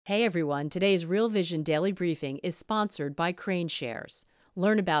Hey everyone, today's Real Vision Daily Briefing is sponsored by Crane Shares.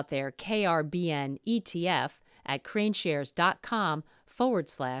 Learn about their KRBN ETF at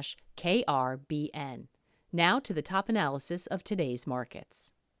craneshares.com/KRBN. Now to the top analysis of today's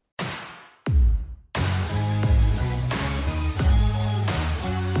markets.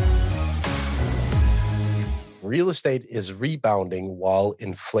 Real estate is rebounding while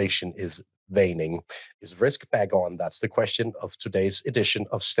inflation is waning. Is risk back on? That's the question of today's edition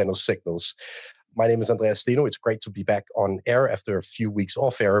of Steno Signals. My name is Steno. It's great to be back on air after a few weeks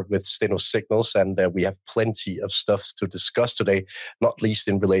off air with Steno Signals, and we have plenty of stuff to discuss today, not least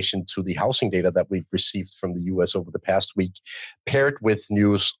in relation to the housing data that we've received from the US over the past week, paired with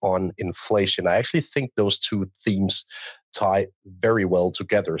news on inflation. I actually think those two themes tie very well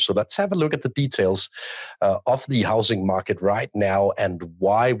together. So let's have a look at the details of the housing market right now and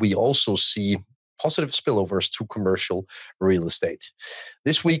why we also see positive spillovers to commercial real estate.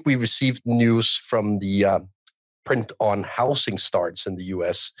 This week, we received news from the print on housing starts in the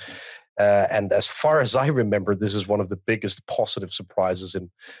US. And as far as I remember, this is one of the biggest positive surprises in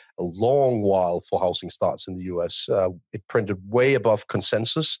a long while for housing starts in the US. It printed way above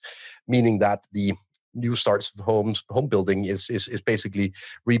consensus, meaning that the new starts of home building is basically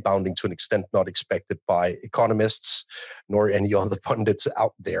rebounding to an extent not expected by economists nor any other pundits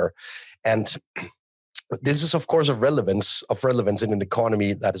out there. And this is, of course, of relevance in an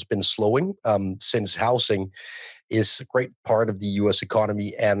economy that has been slowing since housing is a great part of the U.S.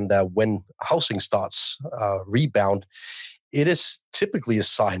 economy. And when housing starts rebound, it is typically a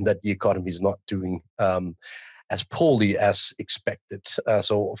sign that the economy is not doing as poorly as expected.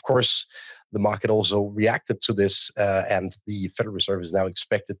 So, of course, the market also reacted to this, and the Federal Reserve is now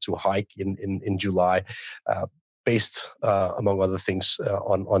expected to hike in July, based, among other things,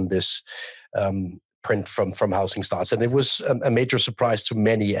 on this print from housing starts. And it was a major surprise to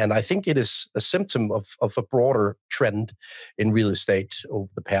many. And I think it is a symptom of a broader trend in real estate over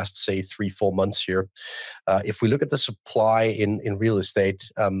the past, say, 3-4 months here. If we look at the supply in real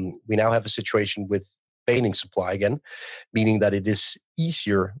estate, we now have a situation with waning supply again, meaning that it is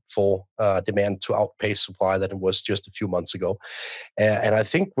easier for demand to outpace supply than it was just a few months ago. And I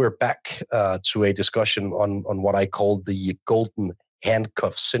think we're back to a discussion on what I call the golden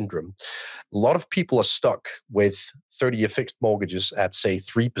handcuff syndrome. A lot of people are stuck with 30-year fixed mortgages at, say,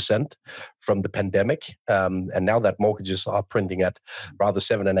 3% from the pandemic. And now that mortgages are printing at rather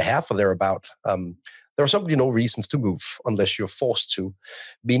 7.5% or thereabout, there are simply no reasons to move unless you're forced to,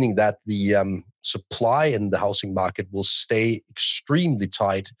 meaning that the supply in the housing market will stay extremely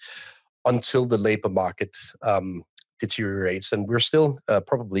tight until the labor market deteriorates. And we're still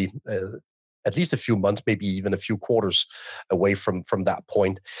probably at least a few months, maybe even a few quarters away from that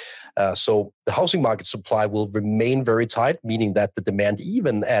point. So the housing market supply will remain very tight, meaning that the demand,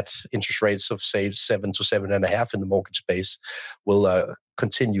 even at interest rates of, say, 7 to 7.5 in the mortgage space, will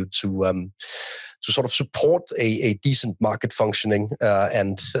continue to sort of support a decent market functioning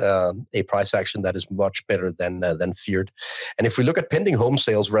and a price action that is much better than feared. And if we look at pending home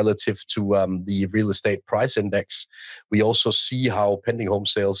sales relative to the real estate price index, we also see how pending home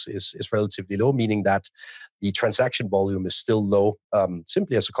sales is relatively low, meaning that the transaction volume is still low,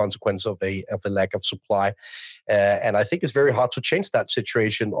 simply as a consequence of a lack of supply. And I think it's very hard to change that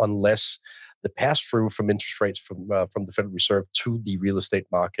situation unless the pass-through from interest rates from the Federal Reserve to the real estate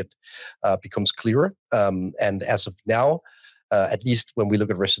market becomes clearer. And as of now, at least when we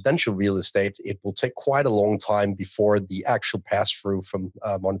look at residential real estate, it will take quite a long time before the actual pass-through from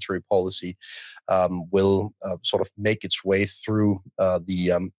monetary policy will sort of make its way through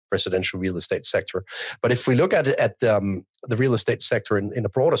the residential real estate sector. But if we look at the real estate sector in a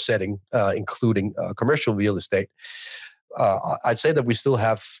broader setting, including commercial real estate, I'd say that we still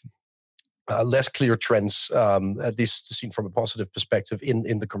have less clear trends, at least seen from a positive perspective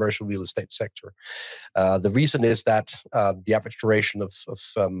in the commercial real estate sector. The reason is that the average duration of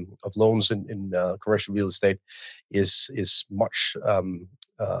loans in commercial real estate is much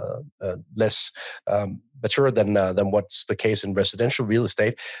less mature than what's the case in residential real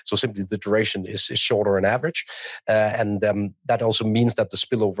estate. So simply the duration is shorter on average. And that also means that the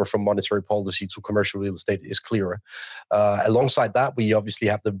spillover from monetary policy to commercial real estate is clearer. Alongside that, we obviously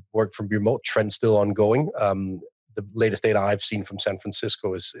have the work from remote trend still ongoing. The latest data I've seen from San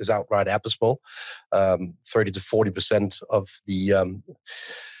Francisco is outright abysmal. 30 to 40% of the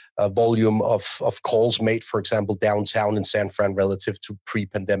volume of calls made, for example, downtown in San Fran relative to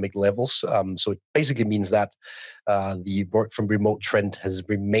pre-pandemic levels. So it basically means that the work from remote trend has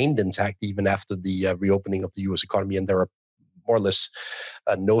remained intact even after the reopening of the US economy. And there are more or less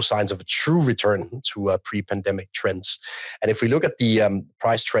no signs of a true return to pre-pandemic trends. And if we look at the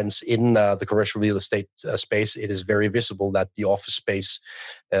price trends in the commercial real estate space, it is very visible that the office space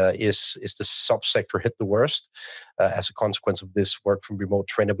is the subsector hit the worst as a consequence of this work from remote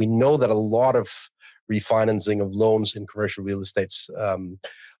trend. And we know that a lot of refinancing of loans in commercial real estates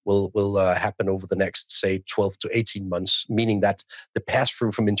will happen over the next, say, 12 to 18 months, meaning that the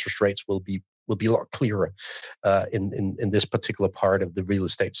pass-through from interest rates will be a lot clearer in this particular part of the real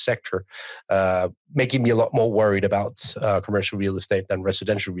estate sector, making me a lot more worried about commercial real estate than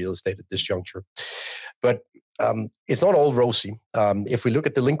residential real estate at this juncture. But it's not all rosy. If we look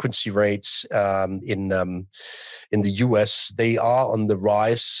at delinquency rates in the US, they are on the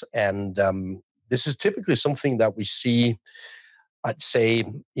rise, and this is typically something that we see, I'd say,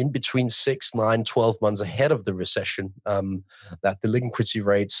 in between 6, 9, 12 months ahead of the recession, that delinquency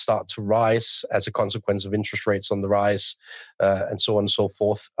rates start to rise as a consequence of interest rates on the rise, and so on and so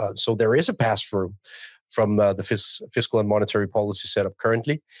forth. So there is a pass-through from the fiscal and monetary policy setup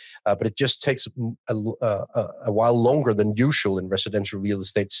currently, but it just takes a while longer than usual in residential real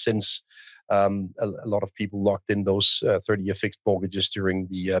estate, since a lot of people locked in those 30-year fixed mortgages during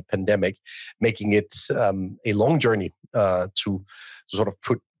the pandemic, making it a long journey to sort of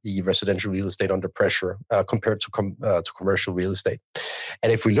put the residential real estate under pressure compared to commercial real estate.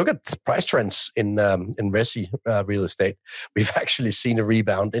 And if we look at price trends in resi real estate, we've actually seen a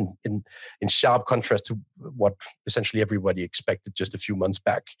rebound in sharp contrast to what essentially everybody expected just a few months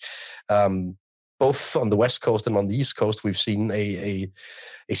back. Both on the West Coast and on the East Coast, we've seen a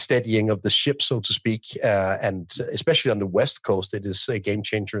steadying of the ship, so to speak. And especially on the West Coast, it is a game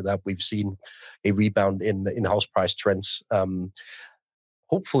changer that we've seen a rebound in house price trends.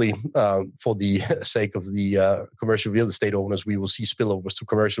 Hopefully, for the sake of the commercial real estate owners, we will see spillovers to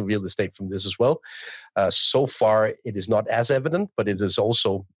commercial real estate from this as well. So far, it is not as evident, but it is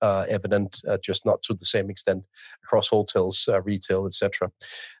also evident, just not to the same extent across hotels, retail, etc.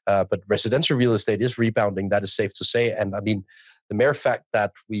 But residential real estate is rebounding, that is safe to say. And I mean, the mere fact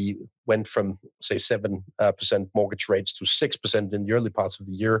that we went from, say, 7% mortgage rates to 6% in the early parts of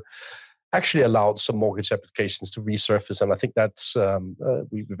the year actually allowed some mortgage applications to resurface. And I think that's,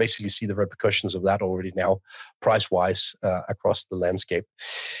 we basically see the repercussions of that already now, price-wise, across the landscape.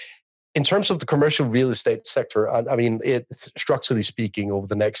 In terms of the commercial real estate sector, I mean, structurally speaking, over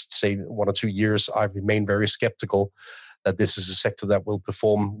the next, say, 1 or 2 years, I remain very skeptical that this is a sector that will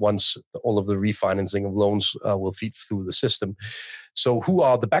perform once all of the refinancing of loans will feed through the system. So who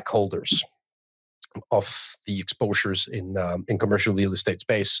are the backholders of the exposures in commercial real estate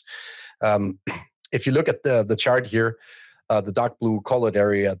space? If you look at the chart here, the dark blue colored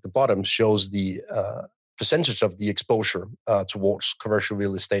area at the bottom shows the percentage of the exposure towards commercial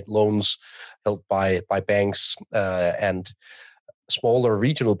real estate loans held by banks, and smaller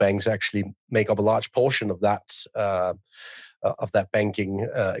regional banks actually make up a large portion of that banking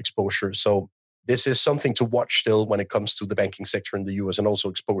exposure. So this is something to watch still when it comes to the banking sector in the US, and also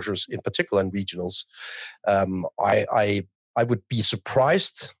exposures in particular in regionals. I would be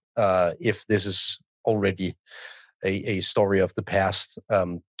surprised if this is already a story of the past,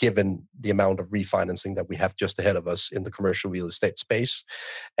 given the amount of refinancing that we have just ahead of us in the commercial real estate space.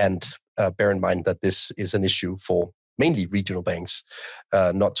 And bear in mind that this is an issue for mainly regional banks,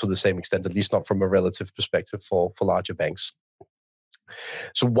 not to the same extent, at least not from a relative perspective, for larger banks.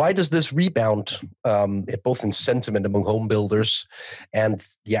 So why does this rebound, both in sentiment among home builders and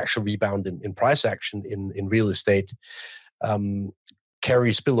the actual rebound in price action in real estate,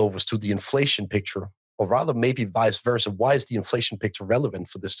 carry spillovers to the inflation picture? Or rather, maybe vice versa. Why is the inflation picture relevant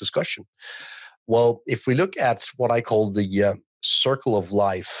for this discussion? Well, if we look at what I call the circle of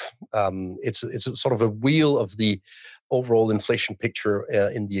life, it's a sort of a wheel of the overall inflation picture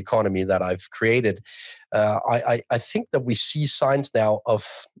in the economy that I've created. I think that we see signs now of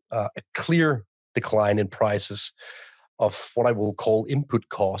a clear decline in prices of what I will call input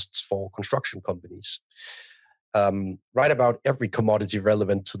costs for construction companies. Right about every commodity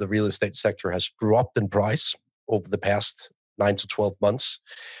relevant to the real estate sector has dropped in price over the past 9 to 12 months.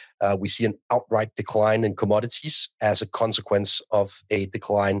 We see an outright decline in commodities as a consequence of a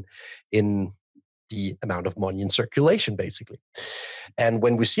decline in the amount of money in circulation, basically. And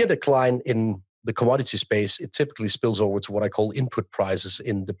when we see a decline in the commodity space, it typically spills over to what I call input prices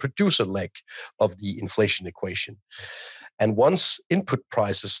in the producer leg of the inflation equation. And once input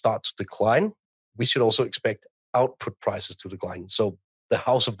prices start to decline, we should also expect output prices to decline. So the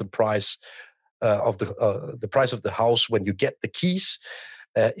house of the price of the price of the house when you get the keys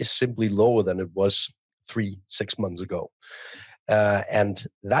is simply lower than it was 3-6 months ago. And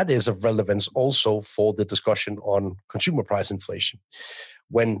that is of relevance also for the discussion on consumer price inflation.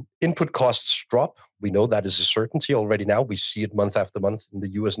 When input costs drop, we know that is a certainty already now. We see it month after month in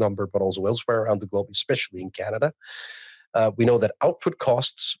the US number, but also elsewhere around the globe, especially in Canada. We know that output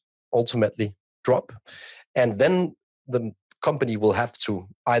costs ultimately drop. And then the company will have to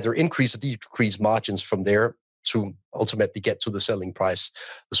either increase or decrease margins from there to ultimately get to the selling price,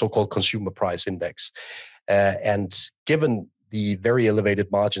 the so-called consumer price index. And given the very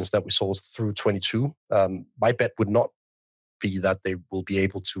elevated margins that we saw through 22, my bet would not be that they will be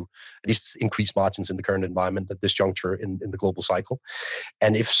able to at least increase margins in the current environment at this juncture in the global cycle.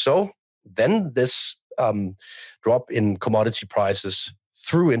 And if so, then this drop in commodity prices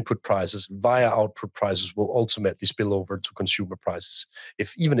through input prices via output prices will ultimately spill over to consumer prices,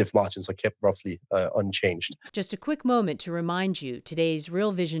 even if margins are kept roughly unchanged. Just a quick moment to remind you, today's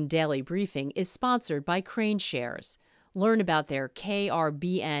Real Vision Daily Briefing is sponsored by Crane Shares. Learn about their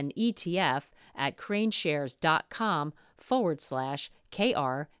KRBN ETF at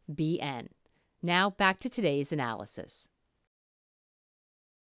craneshares.com/KRBN. Now back to today's analysis.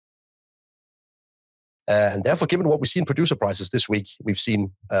 And therefore, given what we see in producer prices this week, we've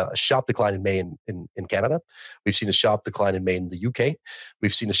seen a sharp decline in May in Canada. We've seen a sharp decline in May in the UK.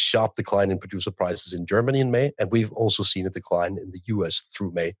 We've seen a sharp decline in producer prices in Germany in May. And we've also seen a decline in the US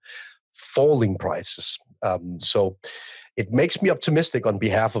through May, falling prices. So it makes me optimistic on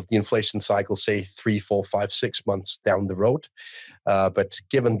behalf of the inflation cycle, say 3, 4, 5, 6 months down the road. But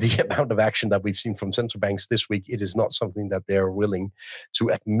given the amount of action that we've seen from central banks this week, it is not something that they're willing to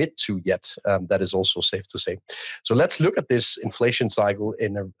admit to yet. That is also safe to say. So let's look at this inflation cycle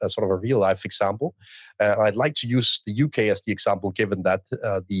in a sort of a real life example. I'd like to use the UK as the example, given that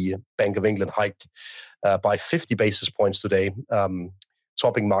the Bank of England hiked by 50 basis points today,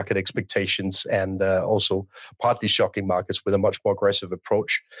 topping market expectations and also partly shocking markets with a much more aggressive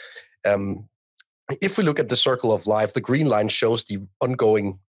approach. If we look at the circle of life, the green line shows the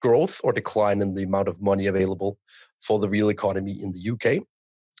ongoing growth or decline in the amount of money available for the real economy in the UK.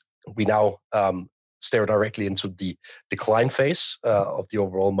 We now stare directly into the decline phase of the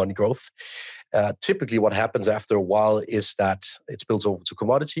overall money growth. Typically, what happens after a while is that it spills over to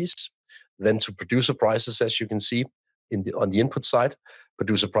commodities, then to producer prices, as you can see on the input side,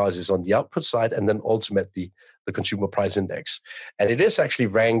 producer prices on the output side, and then ultimately the consumer price index. And it is actually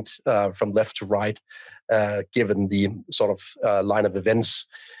ranked from left to right, given the sort of line of events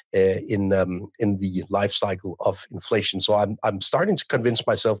in the life cycle of inflation. So I'm starting to convince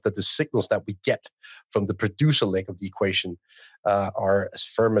myself that the signals that we get from the producer leg of the equation are as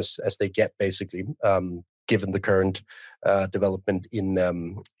firm as they get, basically, given the current development in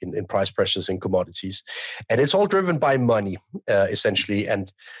price pressures in commodities. And it's all driven by money, essentially.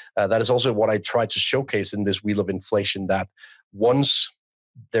 And that is also what I try to showcase in this wheel of inflation, that once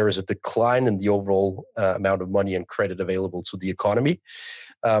there is a decline in the overall amount of money and credit available to the economy,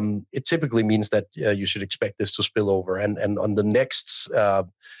 it typically means that you should expect this to spill over. And on the next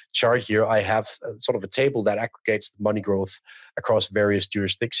chart here, I have sort of a table that aggregates the money growth across various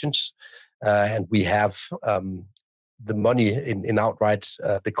jurisdictions. And we have the money in outright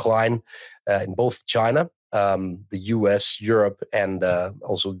decline in both China, the US, Europe, and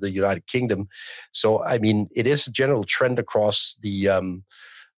also the United Kingdom. So, I mean, it is a general trend across the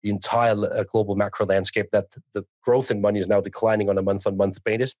entire global macro landscape that the growth in money is now declining on a month-on-month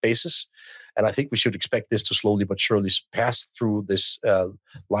basis. And I think we should expect this to slowly but surely pass through this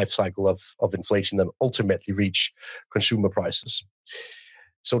life cycle of inflation and ultimately reach consumer prices.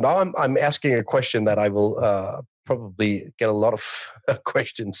 So now I'm asking a question that I will probably get a lot of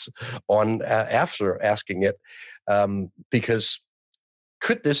questions on after asking it, because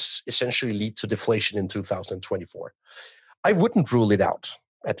could this essentially lead to deflation in 2024? I wouldn't rule it out,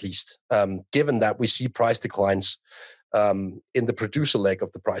 at least, given that we see price declines in the producer leg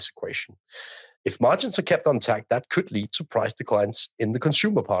of the price equation. If margins are kept intact, that could lead to price declines in the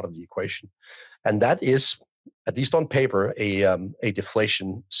consumer part of the equation. And that is, at least on paper, a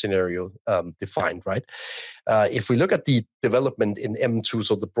deflation scenario defined, right? If we look at the development in M2,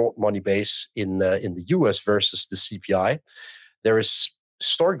 so the broad money base in the US versus the CPI, there is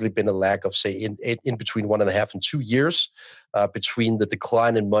historically been a lag of, say, in between 1.5 and 2 years between the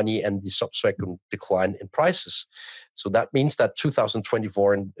decline in money and the subsequent decline in prices. So that means that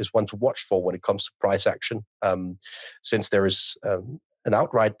 2024 is one to watch for when it comes to price action, since there is an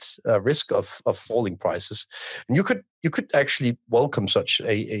outright risk of falling prices. And you could actually welcome such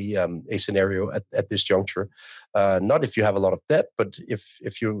a scenario at this juncture. Not if you have a lot of debt, but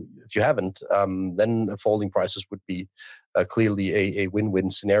if you haven't, then falling prices would be clearly a win-win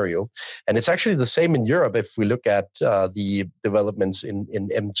scenario. And it's actually the same in Europe if we look at the developments in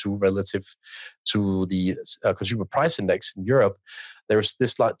M2 relative to the consumer price index in Europe. There's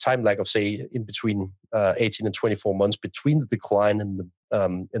this time lag of, say, in between 18 and 24 months between the decline in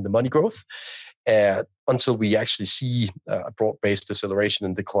the money growth until we actually see a broad-based deceleration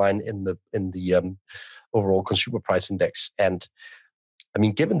and decline in the overall consumer price index. And I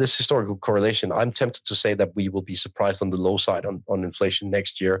mean, given this historical correlation, I'm tempted to say that we will be surprised on the low side on inflation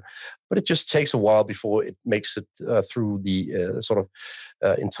next year, but it just takes a while before it makes it through the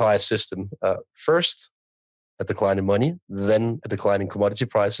entire system. First, a decline in money, then a decline in commodity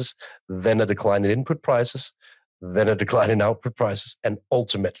prices, then a decline in input prices, then a decline in output prices, and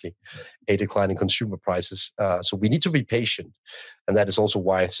ultimately a decline in consumer prices. So we need to be patient, and that is also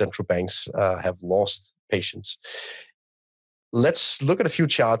why central banks have lost patience. Let's look at a few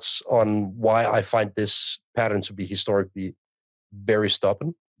charts on why I find this pattern to be historically very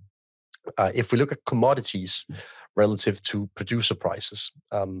stubborn. If we look at commodities relative to producer prices,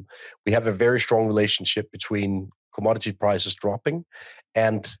 we have a very strong relationship between commodity prices dropping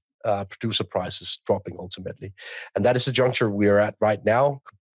and producer prices dropping ultimately. And that is the juncture we are at right now.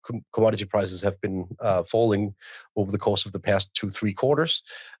 Commodity prices have been falling over the course of the past 2-3 quarters,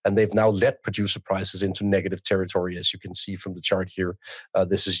 and they've now led producer prices into negative territory, as you can see from the chart here.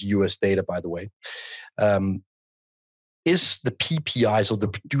 This is US data, by the way. Is the PPI, so the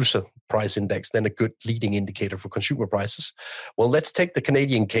producer price index, then a good leading indicator for consumer prices? Well, let's take the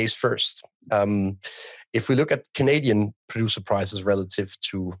Canadian case first. If we look at Canadian producer prices relative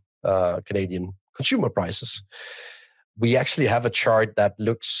to Canadian consumer prices, we actually have a chart that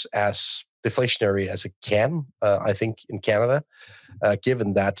looks as deflationary as it can, I think, in Canada,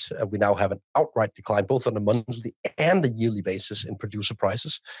 given that we now have an outright decline, both on a monthly and a yearly basis in producer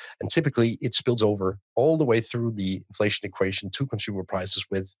prices. And typically it spills over all the way through the inflation equation to consumer prices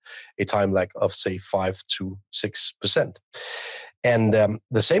with a time lag of, say, 5 to 6%. And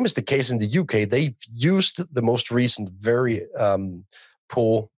the same is the case in the UK. They've used the most recent very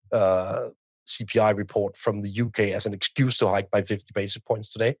poor CPI report from the UK as an excuse to hike by 50 basis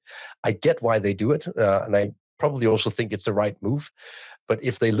points today. I get why they do it, and I probably also think it's the right move. But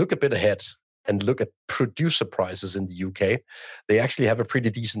if they look a bit ahead and look at producer prices in the UK, they actually have a pretty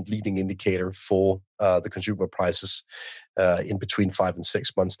decent leading indicator for the consumer prices in between 5 and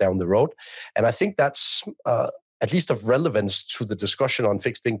 6 months down the road. And I think that's at least of relevance to the discussion on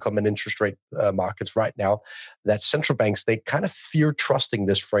fixed income and interest rate markets right now, that central banks, they kind of fear trusting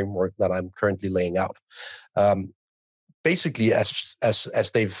this framework that I'm currently laying out. Basically, as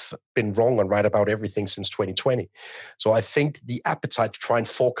they've been wrong on right about everything since 2020. So I think the appetite to try and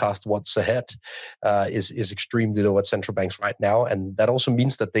forecast what's ahead is extremely low at central banks right now. And that also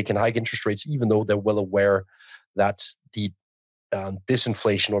means that they can hike interest rates, even though they're well aware that the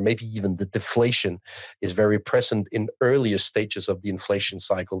disinflation or maybe even the deflation is very present in earlier stages of the inflation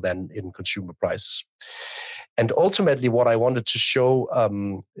cycle than in consumer prices. And ultimately, what I wanted to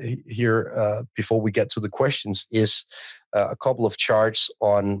show here before we get to the questions is a couple of charts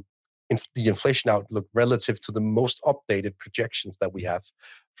on the inflation outlook relative to the most updated projections that we have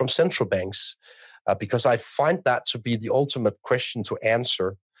from central banks, because I find that to be the ultimate question to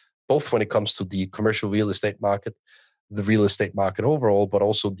answer, both when it comes to the commercial real estate market, the real estate market overall, but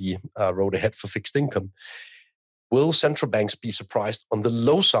also the road ahead for fixed income. Will central banks be surprised on the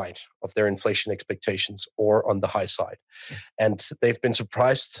low side of their inflation expectations or on the high side? And they've been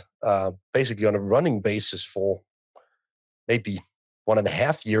surprised basically on a running basis for maybe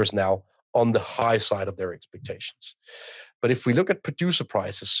 1.5 years now on the high side of their expectations. But if we look at producer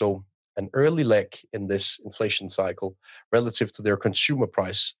prices, so an early leg in this inflation cycle relative to their consumer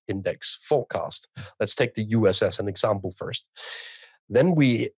price index forecast. Let's take the US as an example first. Then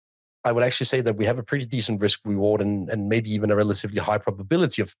I would actually say that we have a pretty decent risk reward and maybe even a relatively high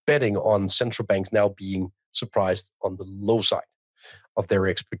probability of betting on central banks now being surprised on the low side of their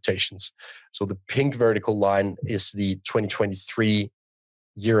expectations. So the pink vertical line is the 2023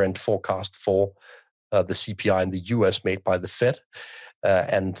 year-end forecast for the CPI in the US made by the Fed.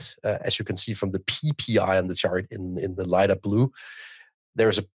 And as you can see from the PPI on the chart in the lighter blue,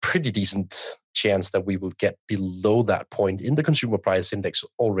 there's a pretty decent chance that we will get below that point in the consumer price index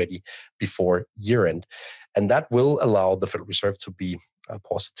already before year end. And that will allow the Federal Reserve to be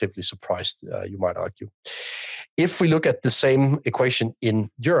positively surprised, you might argue. If we look at the same equation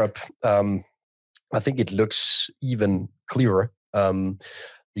in Europe, I think it looks even clearer.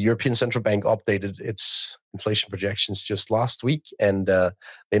 The European Central Bank updated its inflation projections just last week, and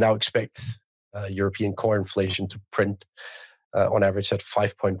they now expect European core inflation to print on average at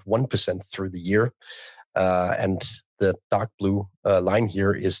 5.1% through the year. And the dark blue line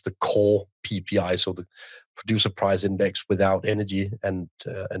here is the core PPI, so the producer price index without energy and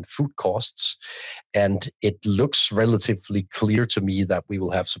food costs. And it looks relatively clear to me that we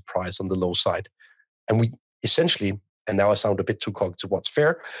will have surprise on the low side. And we essentially, and now I sound a bit too cocky to what's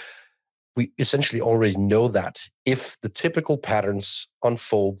fair, we essentially already know that if the typical patterns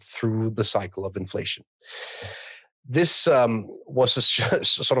unfold through the cycle of inflation. This was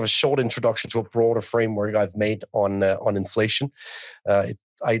sort of a short introduction to a broader framework I've made on inflation.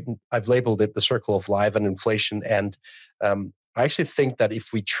 I've labeled it the circle of life and inflation, and I actually think that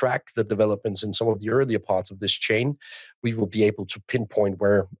if we track the developments in some of the earlier parts of this chain, we will be able to pinpoint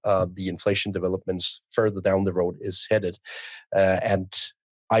where the inflation developments further down the road is headed. And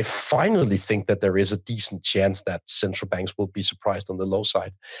I finally think that there is a decent chance that central banks will be surprised on the low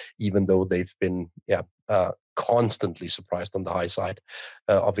side, even though they've been constantly surprised on the high side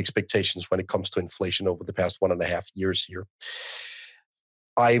of expectations when it comes to inflation over the past 1.5 years here.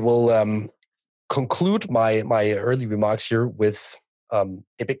 I will conclude my early remarks here with a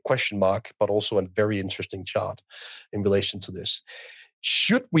big question mark, but also a very interesting chart in relation to this.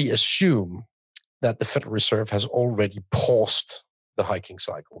 Should we assume that the Federal Reserve has already paused the hiking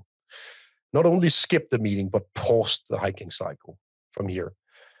cycle? Not only skipped the meeting, but paused the hiking cycle from here.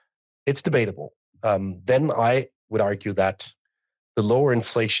 It's debatable. Then I would argue that the lower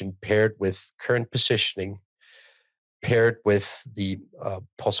inflation paired with current positioning, paired with the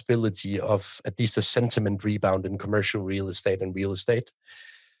possibility of at least a sentiment rebound in commercial real estate and real estate,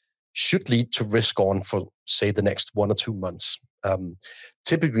 should lead to risk on for, say, the next 1 or 2 months.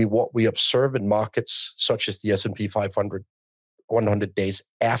 Typically, what we observe in markets such as the S&P 500, 100 days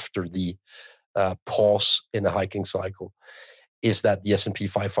after the pause in a hiking cycle, is that the S&P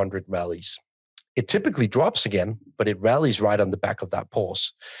 500 rallies. It typically drops again, but it rallies right on the back of that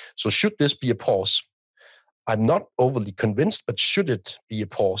pause. So should this be a pause? I'm not overly convinced, but should it be a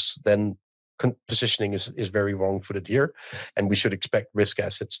pause, then positioning is very wrong-footed here, and we should expect risk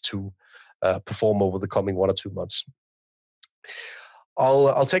assets to perform over the coming 1 or 2 months.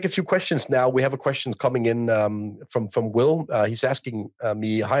 I'll take a few questions now. We have a question coming in from Will. He's asking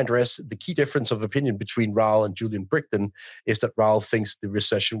me, hi Andreas, the key difference of opinion between Raoul and Julian Brigden is that Raoul thinks the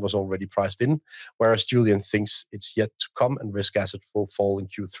recession was already priced in, whereas Julian thinks it's yet to come and risk assets will fall in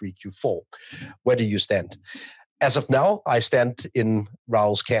Q3, Q4. Where do you stand? As of now, I stand in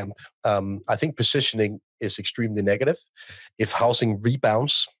Raoul's camp. I think positioning is extremely negative. If housing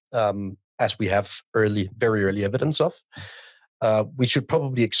rebounds, as we have very early evidence of, we should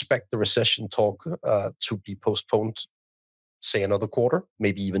probably expect the recession talk to be postponed, say another quarter,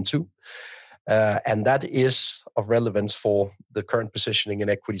 maybe even 2. And that is of relevance for the current positioning in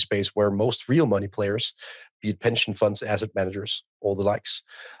equity space, where most real money players, be it pension funds, asset managers, or the likes,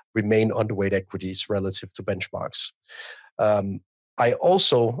 remain underweight equities relative to benchmarks. I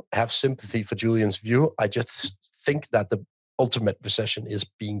also have sympathy for Julian's view. I just think that the ultimate recession is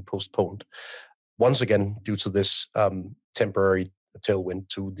being postponed, once again, due to this temporary tailwind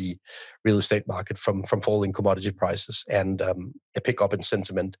to the real estate market from falling commodity prices and a pickup in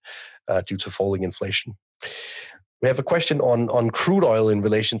sentiment due to falling inflation. We have a question on crude oil in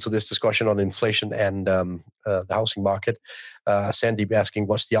relation to this discussion on inflation and the housing market. Sandy asking,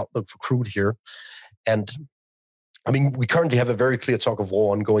 what's the outlook for crude here? And I mean, we currently have a very clear talk of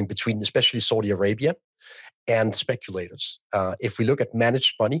war ongoing between especially Saudi Arabia and speculators. If we look at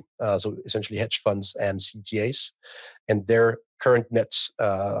managed money, so essentially hedge funds and CTAs, and their current net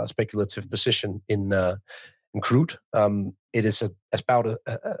speculative position in crude, it is about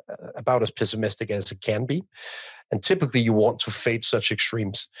as pessimistic as it can be. And typically, you want to fade such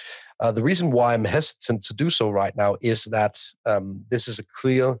extremes. The reason why I'm hesitant to do so right now is that this is a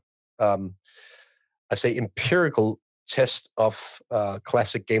clear, I say, empirical test of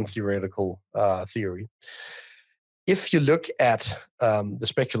classic game theoretical theory. If you look at the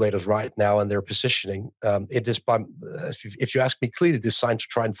speculators right now and their positioning, it is, if you ask me, clearly designed to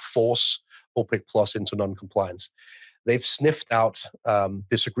try and force OPEC Plus into non-compliance. They've sniffed out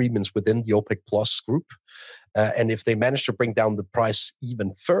disagreements within the OPEC Plus group, and if they manage to bring down the price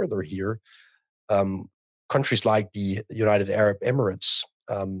even further here, countries like the United Arab Emirates,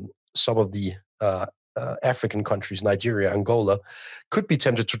 some of the African countries, Nigeria, Angola, could be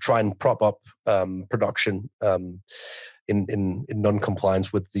tempted to try and prop up production in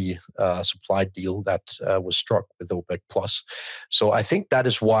non-compliance with the supply deal that was struck with OPEC Plus. So I think that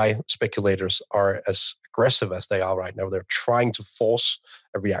is why speculators are as aggressive as they are right now. They're trying to force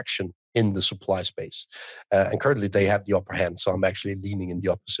a reaction in the supply space. And currently they have the upper hand, so I'm actually leaning in the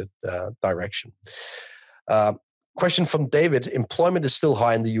opposite direction. Question from David: employment is still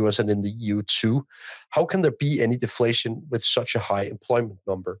high in the US and in the EU too. How can there be any deflation with such a high employment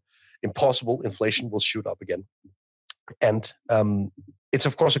number? Impossible. Inflation will shoot up again. And it's,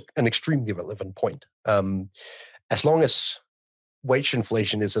 of course, an extremely relevant point. As long as wage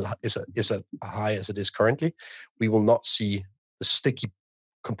inflation is as high as it is currently, we will not see the sticky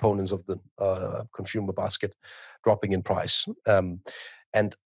components of the consumer basket dropping in price.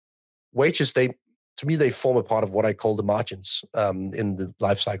 And wages, to me, they form a part of what I call the margins in the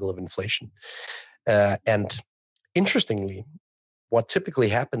life cycle of inflation. And interestingly, what typically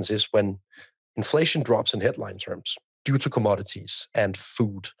happens is when inflation drops in headline terms due to commodities and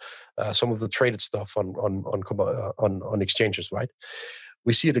food, some of the traded stuff on exchanges, right?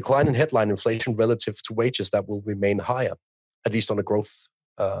 We see a decline in headline inflation relative to wages that will remain higher, at least on a growth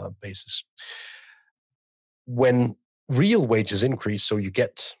basis. When real wages increase, so you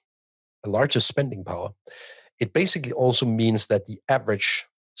get a larger spending power, it basically also means that the average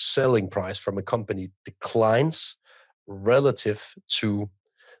selling price from a company declines relative to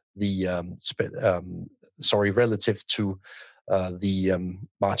the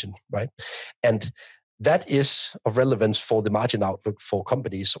margin, right? And that is of relevance for the margin outlook for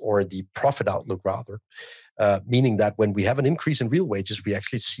companies, or the profit outlook rather, meaning that when we have an increase in real wages, we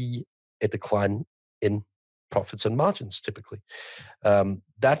actually see a decline in profits and margins typically.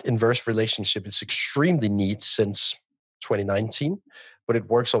 That inverse relationship is extremely neat since 2019, but it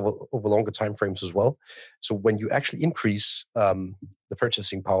works over longer time frames as well. So when you actually increase the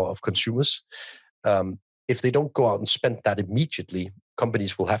purchasing power of consumers, if they don't go out and spend that immediately,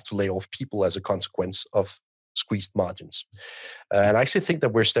 companies will have to lay off people as a consequence of squeezed margins. And I actually think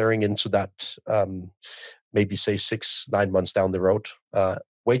that we're staring into that maybe say 6-9 months down the road.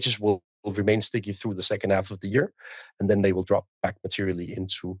 Wages will remain sticky through the second half of the year, and then they will drop back materially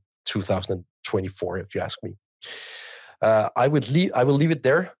into 2024, if you ask me. I will leave it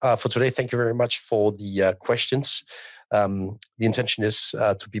there for today. Thank you very much for the questions. The intention is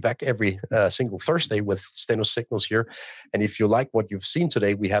to be back every single Thursday with Steno Signals here. And if you like what you've seen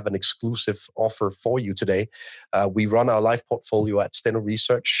today, we have an exclusive offer for you today. We run our live portfolio at Steno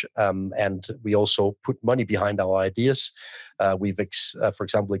Research, and we also put money behind our ideas. We've, for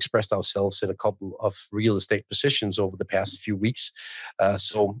example, expressed ourselves in a couple of real estate positions over the past few weeks.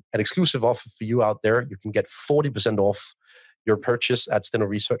 So an exclusive offer for you out there. You can get 40% off your purchase at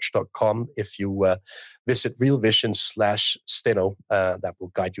stenoresearch.com if you visit realvision/Steno. That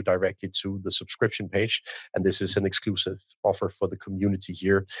will guide you directly to the subscription page. And this is an exclusive offer for the community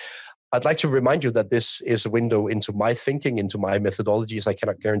here. I'd like to remind you that this is a window into my thinking, into my methodologies. I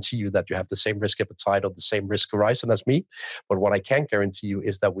cannot guarantee you that you have the same risk appetite or the same risk horizon as me. But what I can guarantee you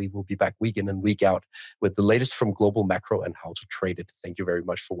is that we will be back week in and week out with the latest from global macro and how to trade it. Thank you very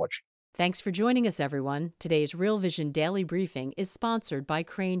much for watching. Thanks for joining us, everyone. Today's Real Vision Daily Briefing is sponsored by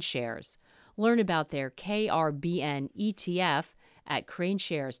Crane Shares. Learn about their KRBN ETF at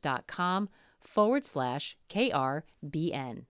craneshares.com/KRBN.